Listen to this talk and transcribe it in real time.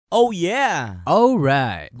Oh yeah.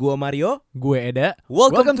 Alright. Gua Mario. Gue Eda.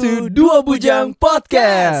 Welcome to Duobudjang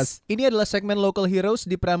Podcast. Ini adalah segmen Local Heroes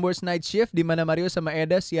di Prambors Night Shift, di mana Mario sama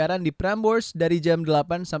Eda siaran di Prambors dari jam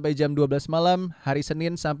 8 sampai jam 12 malam, hari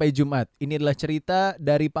Senin sampai Jumat. Ini adalah cerita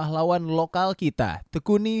dari pahlawan lokal kita,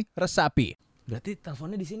 Tekuni Resapi. Berarti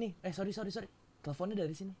teleponnya di sini. Sorry. Teleponnya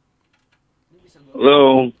dari sini.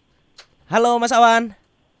 Halo. Halo Mas Awan.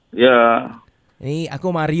 Ya. Ini aku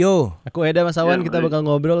Mario. Aku Eda, Mas Awan, Ya, kita bakal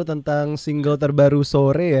ngobrol tentang single terbaru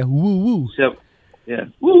Sore ya. Wuh. Siap. Ya.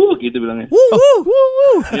 Gitu bilangnya.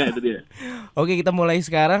 Ya, itu dia. Oke, kita mulai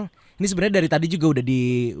sekarang. Ini sebenarnya dari tadi juga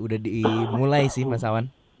udah dimulai sih Mas Awan.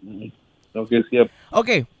 Oke, siap.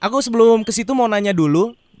 Oke, aku sebelum ke situ mau nanya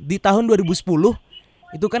dulu. Di tahun 2010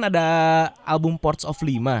 itu kan ada album Ports of 5.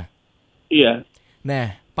 Iya.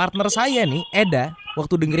 Nah, partner saya nih, Eda,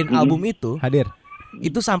 waktu dengerin album itu Hadir.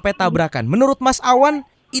 itu sampai tabrakan. Menurut Mas Awan,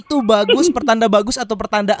 itu bagus, pertanda bagus atau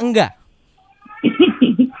pertanda enggak?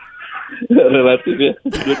 Relatif ya.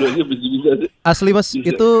 Dua-duanya bisa-bisa sih. Asli Mas,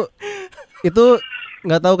 Bisa. itu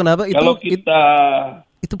nggak tahu kenapa Kalau kita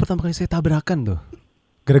itu pertama kali saya tabrakan tuh.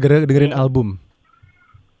 Gara-gara dengerin album.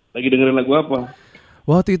 lagi dengerin lagu apa?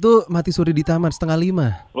 Waktu itu mati suri di taman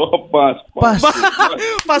 4:30. Oh, pas.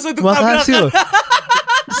 Pas untuk Makasih loh.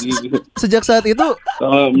 Gitu. Sejak saat itu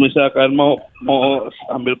Kalau misalkan mau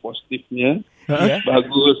ambil positifnya,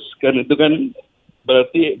 bagus kan, itu kan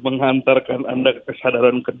berarti menghantarkan Anda ke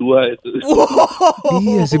kesadaran kedua itu.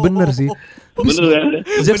 iya sih, bener sih. Bener kan?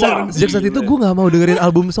 Sejak saat itu gue nggak mau dengerin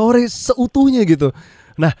album Sore seutuhnya gitu.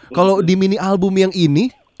 Nah, kalau di mini album yang ini,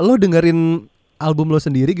 lo dengerin album lo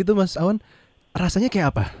sendiri gitu Mas Awan, rasanya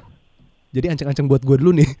kayak apa? Jadi ancang-ancang buat gue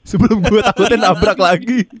dulu nih sebelum gue takutnya nabrak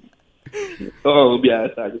lagi. Oh,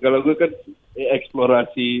 biasa. Kalau gue kan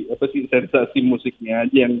eksplorasi sensasi musiknya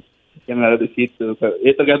aja yang ada di situ.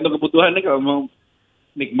 Ya tergantung kebutuhannya. Kalau mau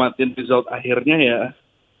nikmatin result akhirnya ya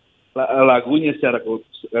lagunya secara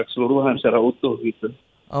keseluruhan, secara utuh gitu.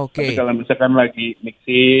 Oke. Tapi kalau misalkan lagi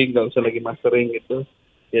mixing, nggak usah lagi mastering gitu,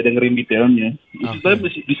 ya dengerin detailnya. Itu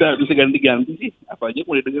bisa ganti-ganti sih. Apa aja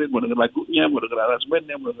mau didengerin, mau denger lagunya, mau denger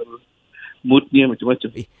aransemennya, mau denger moodnya,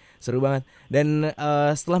 macam-macam. Seru banget. Dan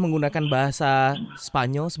setelah menggunakan bahasa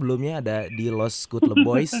Spanyol sebelumnya ada di Los Good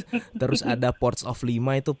Boys, terus ada Ports of 5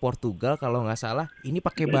 itu Portugal kalau nggak salah. Ini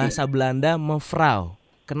pakai bahasa Belanda, mevrouw.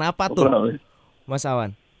 Kenapa tuh, Mas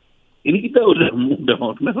Awan? Ini kita udah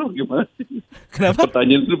mau kenal gimana sih? Kenapa?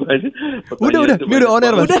 Pertanyaan itu banyak. Ini udah on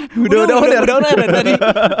air Mas. Udah on air tadi.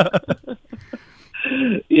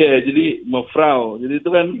 Iya, jadi mevrouw. Jadi itu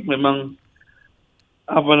kan memang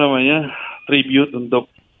tribute untuk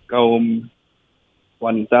kaum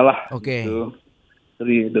wanita lah. Oke. Gitu.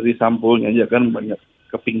 Dari sampulnya aja kan banyak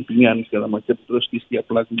keping-pingan segala macam, terus di setiap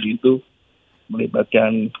lagu itu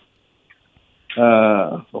melibatkan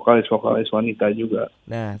vokalis wanita juga.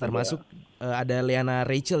 Nah, termasuk ada Leana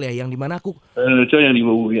Rachel ya, yang dimana aku Rachel yang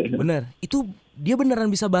dibawa ya. bener. Itu dia beneran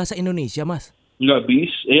bisa bahasa Indonesia, Mas? Nggak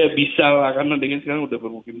bisa, ya bisa lah, karena dia sekarang udah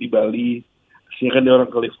bermukim di Bali. Aslinya kan dia orang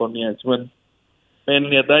California, cuman pengen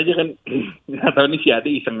lihat aja kan. Nggak tahu nih si Ade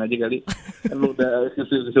iseng aja kali. Kan lu udah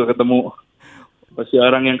kesel ketemu pasti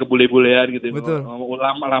orang yang kebule-bulean gitu. Betul. Ngomong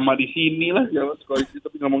lama di sini lah, jangan sekolah itu,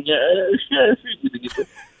 tapi ngomongnya gitu-gitu.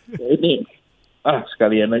 Ya ini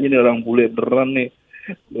sekalian aja nih orang bule beneran nih.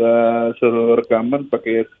 Gua suruh rekaman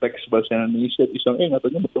pakai teks bahasa Indonesia, iseng nggak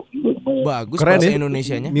tahunya betul juga namanya. Bagus Keren bahasa ya?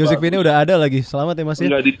 Indonesianya. Music video udah ada lagi. Selamat ya Mas ya.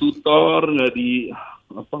 Nggak ditutor,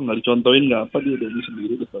 nggak dicontohin, nggak apa, dia dari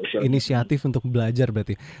sendiri tuh. Inisiatif untuk belajar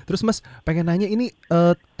berarti. Terus Mas pengen nanya, ini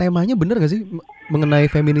temanya bener gak sih mengenai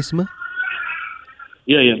feminisme?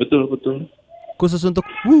 Iya betul. Khusus untuk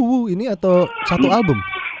Wuh ini atau satu album?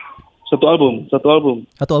 Satu album.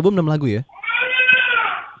 Satu album 6 lagu ya?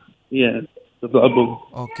 Iya, satu album.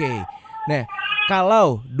 Oke. Nah,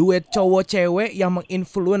 kalau duet cowok-cewek yang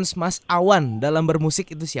menginfluence Mas Awan dalam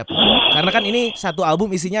bermusik itu siapa? Karena kan ini satu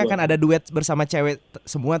album isinya akan ada duet bersama cewek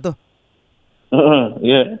semua tuh.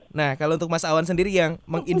 Iya. Nah, kalau untuk Mas Awan sendiri yang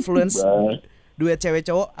menginfluence duet cewek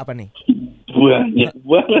cowok apa nih? Banyak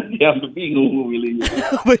banget, ya bingung milihnya.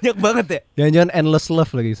 Banyak banget ya? Jangan-jangan Endless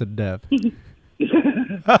Love lagi, sedap.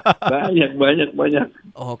 banyak.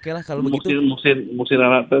 Oke lah kalau begitu. Musin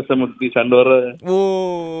Anata sama di Sandora.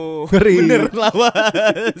 Wow, Ngeri. bener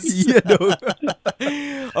lawas. Iya dong.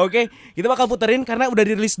 Oke, kita bakal puterin karena udah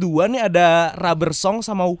dirilis 2 nih, ada Rubber Song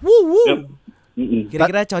sama Wuh.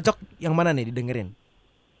 Kira-kira cocok yang mana nih didengerin?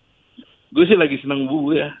 Gue sih lagi seneng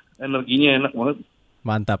ya, energinya enak banget.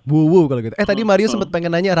 Mantap, Wuh kalau gitu. Tadi Mario sempat pengen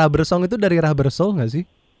nanya, Rubber Song itu dari Rubber Soul gak sih,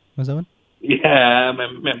 Mas Awan? Ya,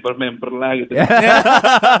 member lah gitu.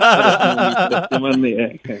 Cuman nih ya.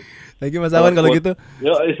 Thank you Mas Awan kalau gitu. Yo,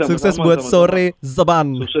 sama-sama, Sukses buat sama-sama. sore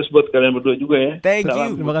Zaban. Sukses buat kalian berdua juga ya. Thank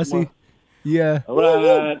Salam you. Terima kasih. Iya.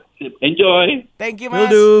 Alright, enjoy. Thank you Will Mas.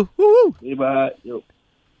 do. Woo. Bye. Yo.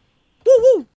 Woo-woo.